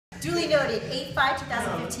Duly Noted,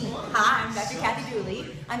 8/5/2015. Hi, I'm Dr. Kathy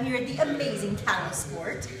Dooley. I'm here at the amazing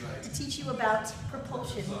Sport to teach you about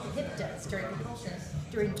propulsion, what the hip does during propulsion,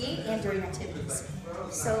 during gait and during activities.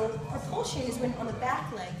 So propulsion is when on the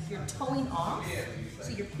back leg you're toeing off,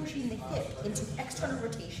 so you're pushing the hip into external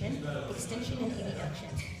rotation, extension, and abduction.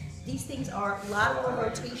 These things are lateral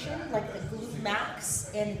rotation, like the glute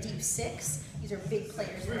max and the deep six. These are big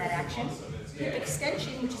players in that action. Hip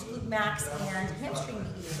extension, which is glute max and hamstring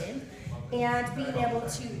mediated. And being able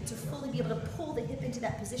to fully be able to pull the hip into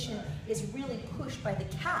that position is really pushed by the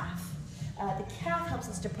calf. The calf helps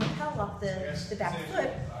us to propel off the back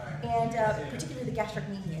foot, and particularly the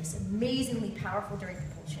gastrocnemius, amazingly powerful during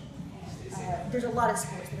propulsion. There's a lot of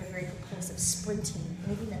sports that are very propulsive, sprinting,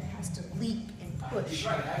 anything that has to leap and push.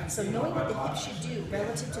 So knowing what the hip should do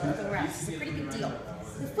relative to the thorax is a pretty big deal.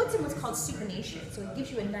 The foot's in what's called supination, so it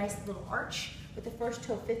gives you a nice little arch with the first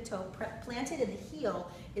toe, fifth toe planted, and the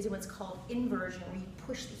heel is in what's called inversion, where you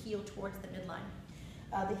push the heel towards the midline.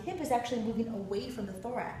 The hip is actually moving away from the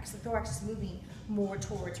thorax. The thorax is moving more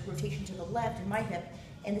towards rotation to the left in my hip,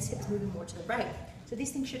 and this hip is moving more to the right. So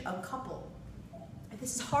these things should uncouple. If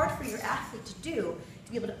this is hard for your athlete to do,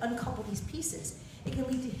 to be able to uncouple these pieces, it can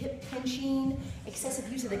lead to hip pinching, excessive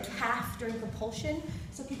use of the calf during propulsion.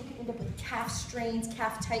 So people can end up with calf strains,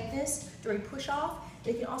 calf tightness during push-off.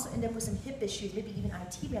 They can also end up with some hip issues, maybe even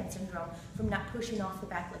IT band syndrome from not pushing off the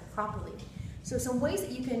back leg properly. So some ways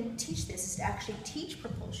that you can teach this is to actually teach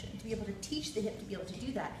propulsion, to be able to teach the hip to be able to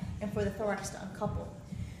do that, and for the thorax to uncouple.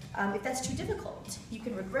 If that's too difficult, you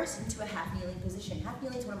can regress into a half kneeling position. Half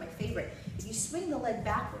kneeling is one of my favorite. If you swing the leg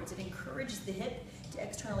backwards, it encourages the hip to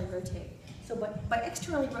externally rotate. So by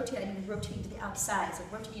externally rotating, I mean rotating to the outside, so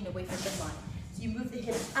rotating away from the midline. So you move the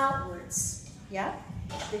hip outwards, yeah?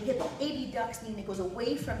 The hip abducts, meaning it goes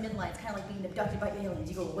away from midline. It's kind of like being abducted by aliens.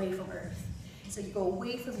 You go away from Earth. So you go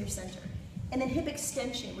away from your center. And then hip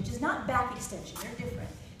extension, which is not back extension. They're different.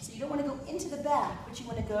 So you don't want to go into the back, but you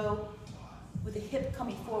want to go with the hip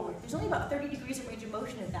coming forward. There's only about 30 degrees of range of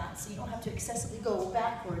motion in that, so you don't have to excessively go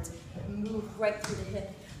backwards, but move right through the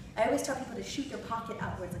hip. I always tell people to shoot their pocket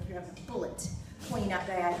outwards like you're having a bullet pointing out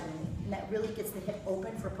diagonally, and that really gets the hip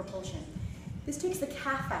open for propulsion. This takes the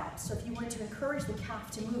calf out, so if you wanted to encourage the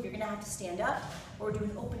calf to move, you're gonna have to stand up or do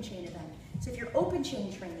an open chain event. So if you're open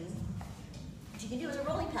chain training, what you can do is a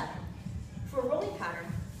rolling pattern. For a rolling pattern,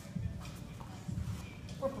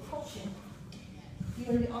 for propulsion, you're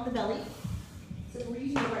gonna be on the belly. So if we're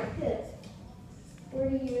using the right hip, we're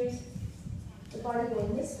going to use the body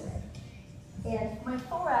going this way. And my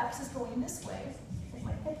thorax is going this way as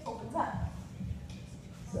my hip opens up.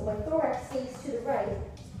 So my thorax stays to the right,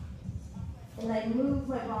 and I move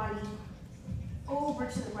my body over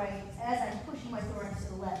to the right as I'm pushing my thorax to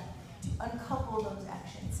the left to uncouple those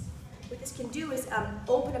actions. What this can do is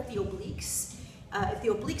open up the obliques. If the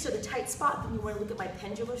obliques are the tight spot, then you want to look at my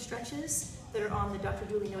pendular stretches that are on the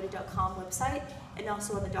drdooleynoted.com website and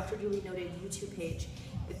also on the Dr. Dooley Noted YouTube page.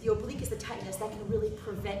 If the oblique is the tightness, that can really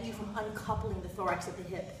prevent you from uncoupling the thorax at the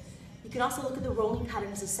hip. You can also look at the rolling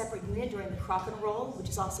pattern as a separate unit during the crock and roll, which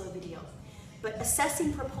is also a video. But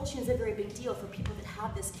assessing propulsion is a very big deal for people that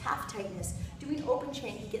have this calf tightness. Doing open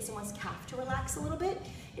chain can get someone's calf to relax a little bit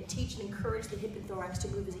and teach and encourage the hip and thorax to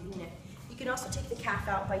move as a unit. You can also take the calf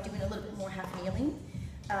out by doing a little bit more half kneeling.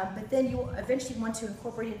 But then you'll eventually want to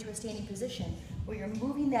incorporate it into a standing position where you're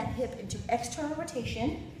moving that hip into external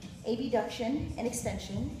rotation, abduction, and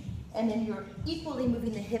extension, and then you're equally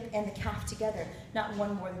moving the hip and the calf together, not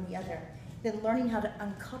one more than the other. Then learning how to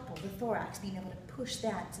uncouple the thorax, being able to push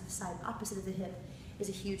that to the side opposite of the hip is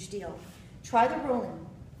a huge deal. Try the rolling,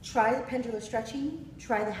 try the pendular stretching,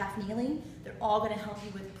 try the half kneeling. They're all going to help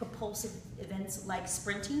you with propulsive events like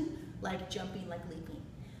sprinting, like jumping, like leaping.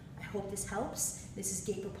 I hope this helps. This is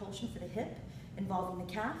gait propulsion for the hip involving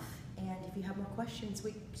the calf. And if you have more questions,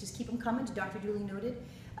 we just keep them coming to Dr. Dooley Noted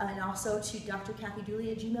and also to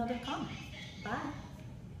drkathydooley@gmail.com. Bye.